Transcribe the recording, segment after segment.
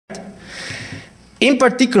In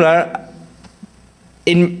particular,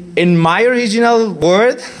 in my original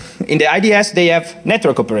world, in the IDS, they have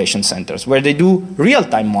network operation centers where they do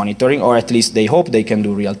real-time monitoring, or at least they hope they can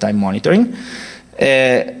do real-time monitoring.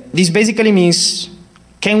 This basically means,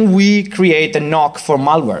 can we create a knock for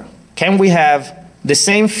malware? Can we have the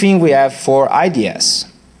same thing we have for IDS?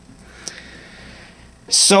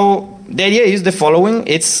 So the idea is the following.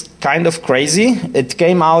 It's kind of crazy. It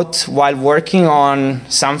came out while working on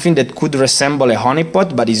something that could resemble a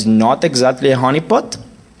honeypot, but is not exactly a honeypot.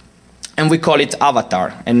 And we call it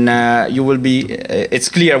Avatar. And you will be, it's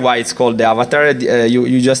clear why it's called the Avatar.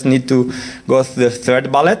 You just need to go through the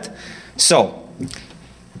third bullet. So,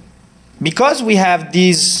 because we have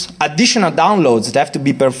these additional downloads that have to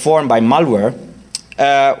be performed by malware,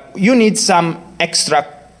 you need some extra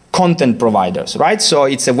content providers, right? So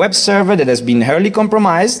it's a web server that has been early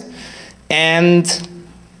compromised, and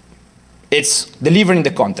it's delivering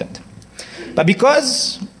the content. But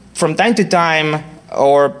because from time to time,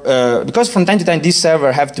 these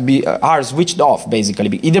servers have to be are switched off,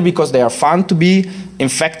 basically, either because they are found to be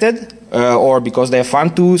infected, or because they are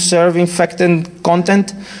found to serve infected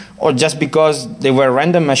content, or just because they were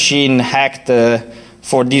random machine hacked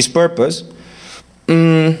for this purpose,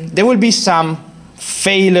 there will be some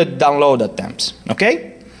failed download attempts,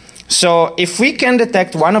 okay? So if we can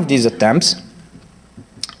detect one of these attempts,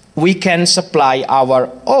 we can supply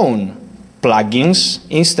our own plugins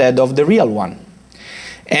instead of the real one.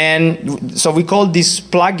 And so we call these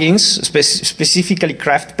plugins, specifically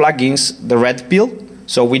craft plugins, the red pill.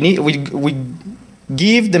 So we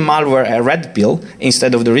give the malware a red pill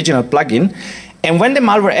instead of the original plugin. And when the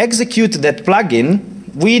malware executes that plugin,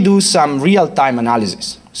 we do some real-time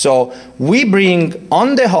analysis. So we bring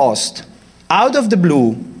on the host, out of the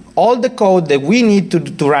blue, all the code that we need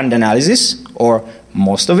to run the analysis, or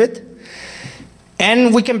most of it.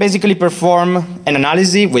 And we can basically perform an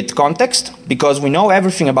analysis with context, because we know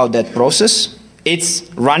everything about that process. It's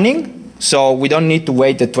running, so we don't need to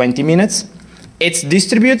wait the 20 minutes. It's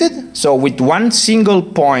distributed, so with one single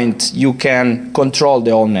point you can control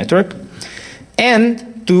the whole network. And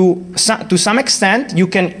to some extent, you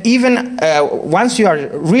can even, once you are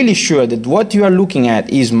really sure that what you are looking at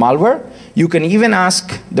is malware, you can even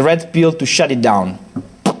ask the red pill to shut it down.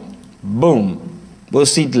 Boom. We'll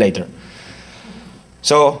see it later.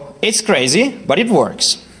 So it's crazy, but it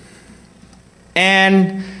works.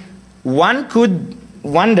 And one could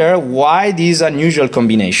wonder why this unusual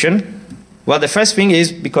combination. Well, the first thing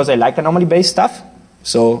is because I like anomaly-based stuff.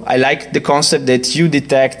 So I like the concept that you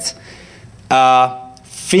detect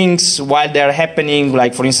things while they're happening,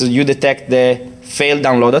 like for instance, you detect the failed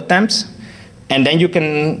download attempts, and then you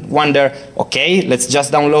can wonder, okay, let's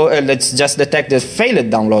just detect the failed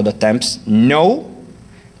download attempts. No,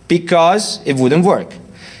 because it wouldn't work.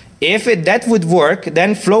 If that would work,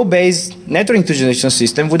 then flow-based network intrusion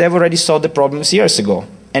system would have already solved the problems years ago,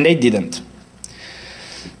 and they didn't.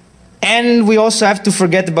 And we also have to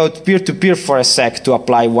forget about peer-to-peer for a sec to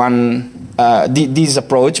apply this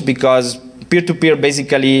approach, because peer-to-peer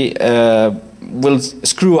basically will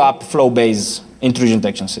screw up flow-based intrusion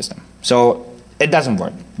detection system. So it doesn't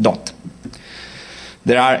work, dot.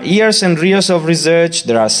 There are years and years of research,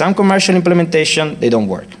 there are some commercial implementation, they don't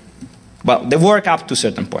work. Well, they work up to a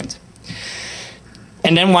certain point.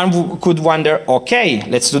 And then one could wonder, okay,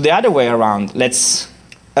 let's do the other way around. Let's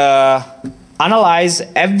analyze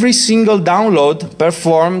every single download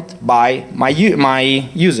performed by my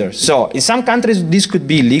user. So in some countries, this could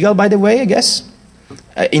be illegal, by the way, I guess.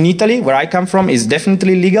 In Italy, where I come from, is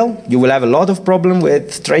definitely legal. You will have a lot of problem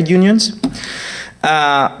with trade unions.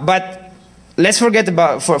 But let's forget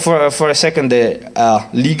about, for a second, the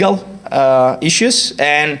legal issues,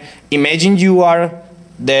 and imagine you are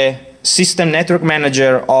the system network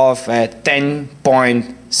manager of a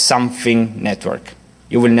 10-point-something network.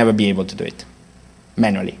 You will never be able to do it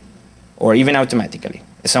manually or even automatically.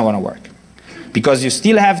 It's not going to work, because you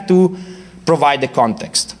still have to provide the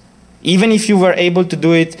context. Even if you were able to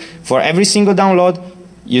do it for every single download,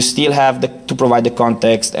 you still have to provide the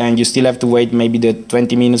context, and you still have to wait maybe the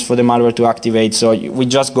 20 minutes for the malware to activate. So we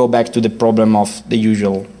just go back to the problem of the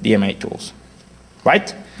usual DMA tools,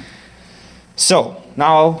 right? So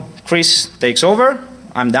now Chris takes over.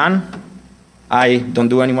 I'm done. I don't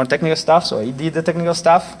do any more technical stuff, so he did the technical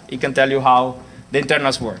stuff. He can tell you how the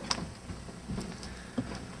internals work.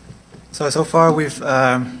 So far we've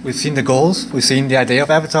seen the goals, we've seen the idea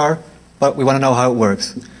of Avatar, but we want to know how it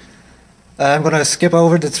works. I'm going to skip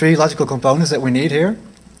over the 3 logical components that we need here.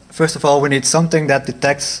 First of all, we need something that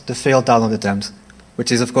detects the failed download attempt,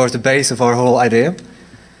 which is of course the base of our whole idea.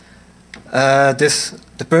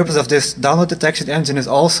 The purpose of this download detection engine is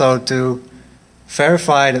also to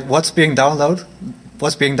verify that what's being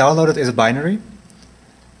downloaded is a binary.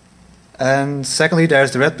 And secondly,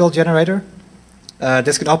 there's the red pill generator.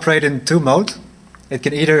 This can operate in two modes. It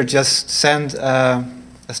can either just send a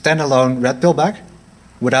standalone red pill back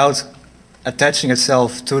without attaching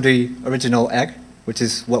itself to the original egg, which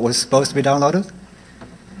is what was supposed to be downloaded.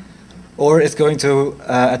 Or it's going to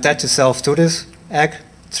attach itself to this egg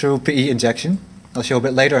through PE injection. I'll show a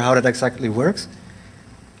bit later how that exactly works.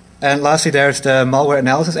 And lastly, there's the malware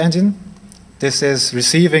analysis engine. This is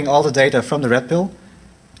receiving all the data from the red pill,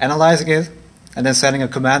 analyzing it, and then sending a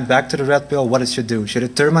command back to the red pill what it should do. Should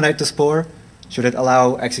it terminate the spore? Should it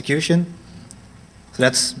allow execution? So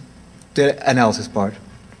that's the analysis part.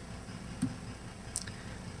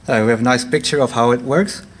 We have a nice picture of how it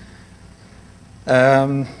works.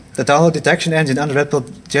 The download detection engine and the red pill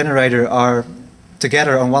generator are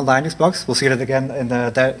together on one Linux box. We'll see that again in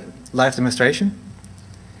the live demonstration.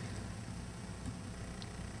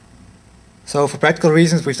 So for practical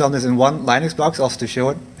reasons, we've done this in one Linux box, also to show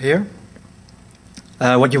it here.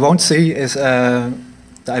 What you won't see is the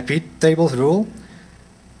IP tables rule.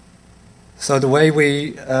 So the way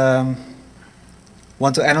we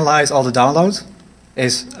want to analyze all the downloads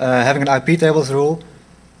is having an IP tables rule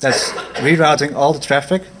that's rerouting all the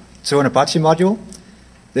traffic to an Apache module.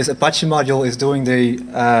 This Apache module is doing the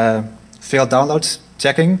failed downloads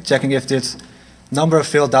checking if this number of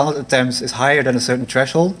failed download attempts is higher than a certain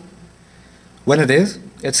threshold. When it is,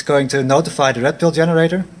 it's going to notify the red pill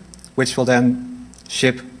generator, which will then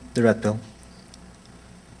ship the red pill.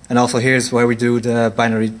 And also here's where we do the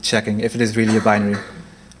binary checking, if it is really a binary.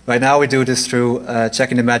 Right now we do this through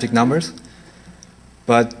checking the magic numbers,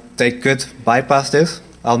 but they could bypass this.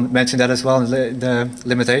 I'll mention that as well in the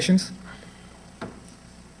limitations.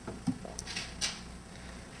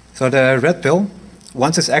 So the red pill,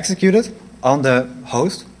 once it's executed on the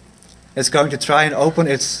host, it's going to try and open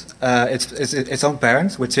its own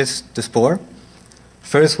parent, which is the spore,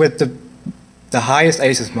 first with the highest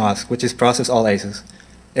ACEs mask, which is process all ACEs.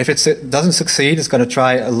 If it doesn't succeed, it's going to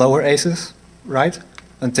try a lower ACEs, right,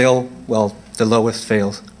 until, well, the lowest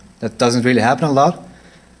fails. That doesn't really happen a lot.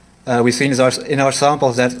 We've seen in our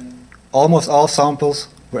samples that almost all samples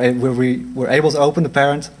where we were able to open the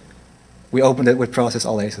parent, we opened it with process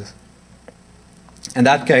all ACEs. In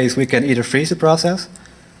that case, we can either freeze the process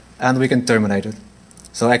and we can terminate it.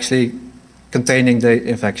 So actually containing the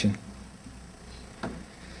infection.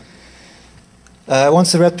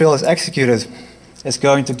 Once the red pill is executed, it's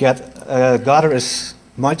going to gather as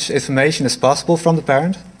much information as possible from the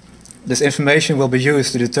parent. This information will be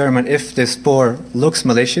used to determine if this spore looks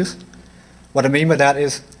malicious. What I mean by that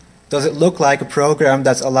is, does it look like a program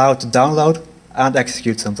that's allowed to download and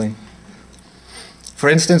execute something? For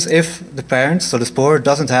instance, if the parent, so the spore,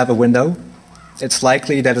 doesn't have a window, it's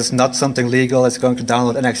likely that it's not something legal, it's going to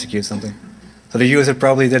download and execute something. So the user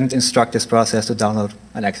probably didn't instruct this process to download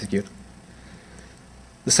and execute.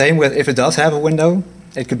 The same with if it does have a window,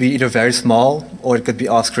 it could be either very small or it could be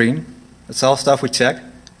off screen. It's all stuff we check,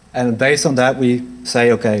 and based on that we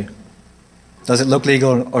say, okay, does it look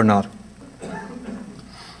legal or not?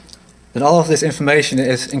 Then all of this information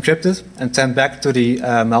is encrypted and sent back to the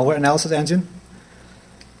malware analysis engine,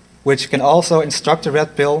 which can also instruct the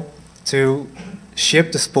red pill to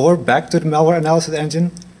ship the spore back to the malware analysis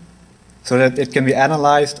engine so that it can be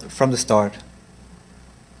analyzed from the start.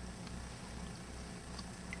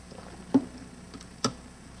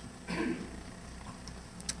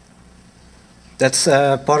 That's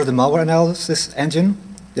part of the malware analysis engine.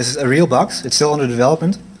 This is a real box. It's still under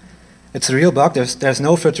development. It's a real box. There's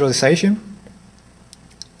no virtualization.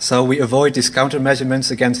 So we avoid these countermeasurements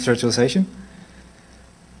against virtualization.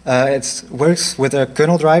 It works with a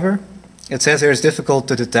kernel driver. It says here it's difficult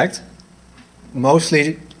to detect.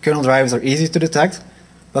 Mostly kernel drivers are easy to detect,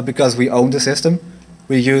 but because we own the system,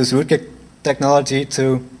 we use rootkit technology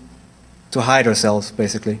to hide ourselves,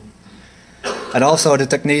 basically. And also the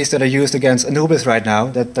techniques that are used against Anubis right now,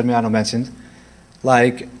 that Damiano mentioned,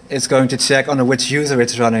 like it's going to check on which user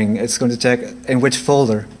it's running, it's going to check in which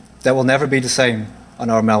folder. That will never be the same on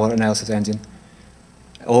our malware analysis engine.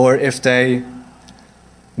 Or if they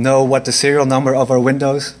know what the serial number of our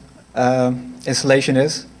Windows installation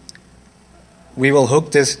is, we will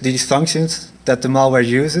hook these functions that the malware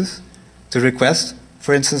uses to request,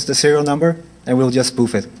 for instance, the serial number, and we'll just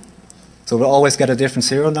spoof it. So we'll always get a different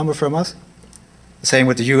serial number from us. The same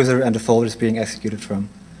with the user and the folders being executed from.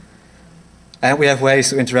 And we have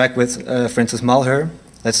ways to interact with, for instance, malware.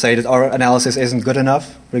 Let's say that our analysis isn't good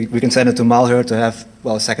enough. We can send it to malware to have,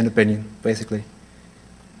 well, a second opinion, basically.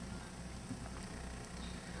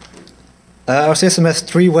 Our system has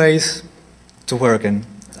 3 ways to work in.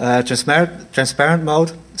 transparent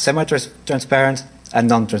mode, semi-transparent, and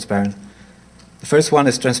non-transparent. The first one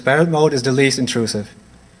is transparent mode, is the least intrusive.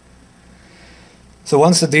 So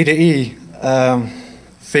once the DDE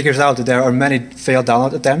figures out that there are many failed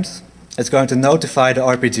download attempts, it's going to notify the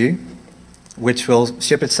RPG, which will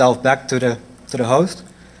ship itself back to the host,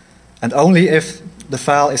 and only if the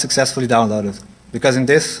file is successfully downloaded. Because in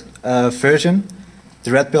this version,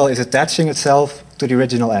 the red pill is attaching itself to the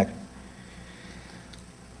original egg.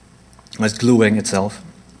 It's gluing itself.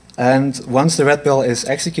 And once the red pill is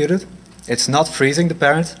executed, it's not freezing the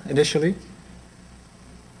parent initially.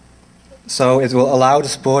 So it will allow the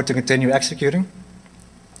spore to continue executing.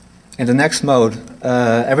 In the next mode,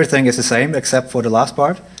 everything is the same except for the last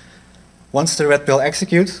part. Once the red pill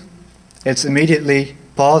executes, it's immediately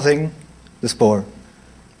pausing the spore.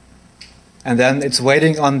 And then it's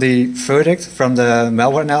waiting on the verdict from the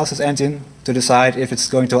malware analysis engine to decide if it's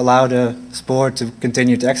going to allow the spore to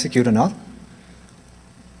continue to execute or not.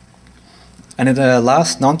 And in the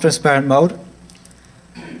last non-transparent mode,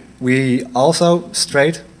 we also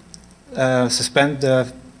straight suspend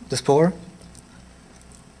the spore,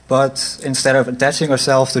 but instead of attaching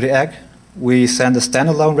ourselves to the egg, we send a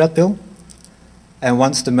standalone red pill. And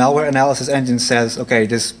once the malware analysis engine says, okay,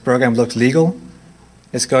 this program looks legal,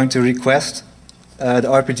 it's going to request,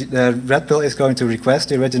 the red pill is going to request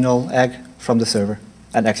the original egg from the server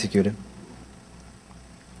and execute it.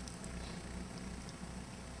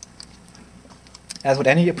 As with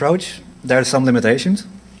any approach, there are some limitations.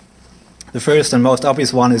 The first and most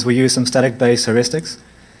obvious one is we use some static-based heuristics,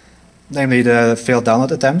 namely the failed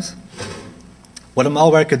download attempts. What a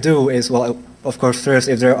malware could do is, well, of course, first,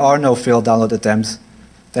 if there are no failed download attempts,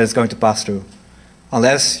 then it's going to pass through.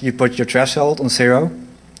 Unless you put your threshold on 0,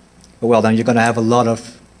 well, then you're going to have a lot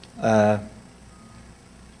of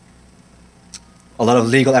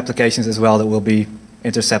legal applications as well that will be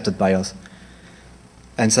intercepted by us.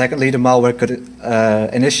 And secondly, the malware could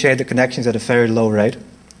initiate the connections at a very low rate,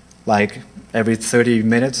 like every 30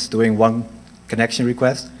 minutes doing one connection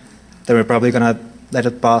request. Then we're probably going to let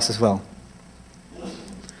it pass as well.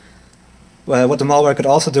 Well, what the malware could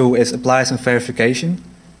also do is apply some verification,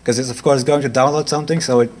 because it's of course going to download something,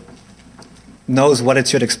 so it knows what it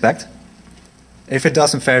should expect. If it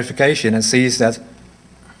does some verification and sees that,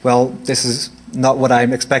 well, this is not what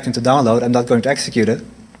I'm expecting to download, I'm not going to execute it,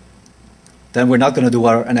 then we're not going to do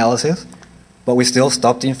our analysis, but we still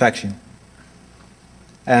stop the infection.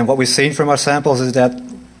 And what we've seen from our samples is that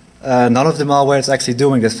none of the malware is actually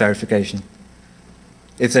doing this verification.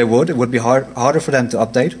 If they would, it would be harder for them to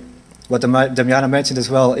update. What Damiano mentioned as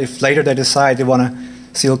well, if later they decide they want to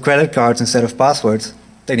seal credit cards instead of passwords,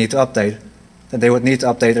 they need to update. Then they would need to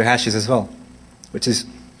update their hashes as well, which is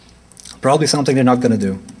probably something they're not going to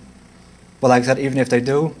do. But like I said, even if they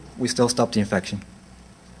do, we still stop the infection.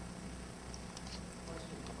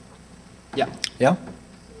 Yeah. Yeah?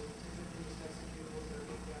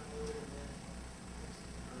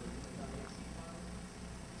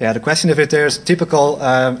 Yeah, the question if there's typical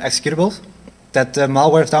executables that the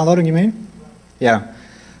malware is downloading, you mean? Yeah.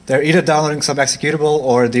 They're either downloading some executable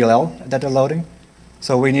or a DLL that they're loading.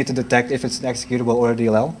 So we need to detect if it's an executable or a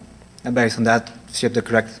DLL, and based on that, ship the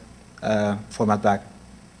correct format back.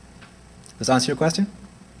 Does that answer your question?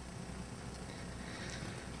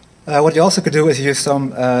 What you also could do is use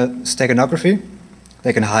some steganography.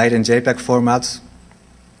 They can hide in JPEG formats.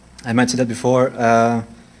 I mentioned that before.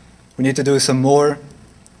 We need to do some more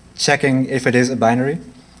checking if it is a binary.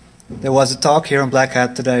 There was a talk here on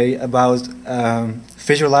Blackhat today about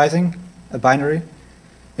visualizing a binary.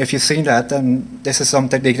 If you've seen that, then this is some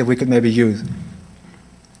technique that we could maybe use.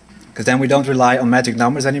 Because then we don't rely on magic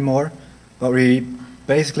numbers anymore, but we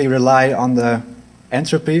basically rely on the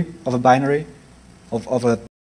entropy of a binary, of a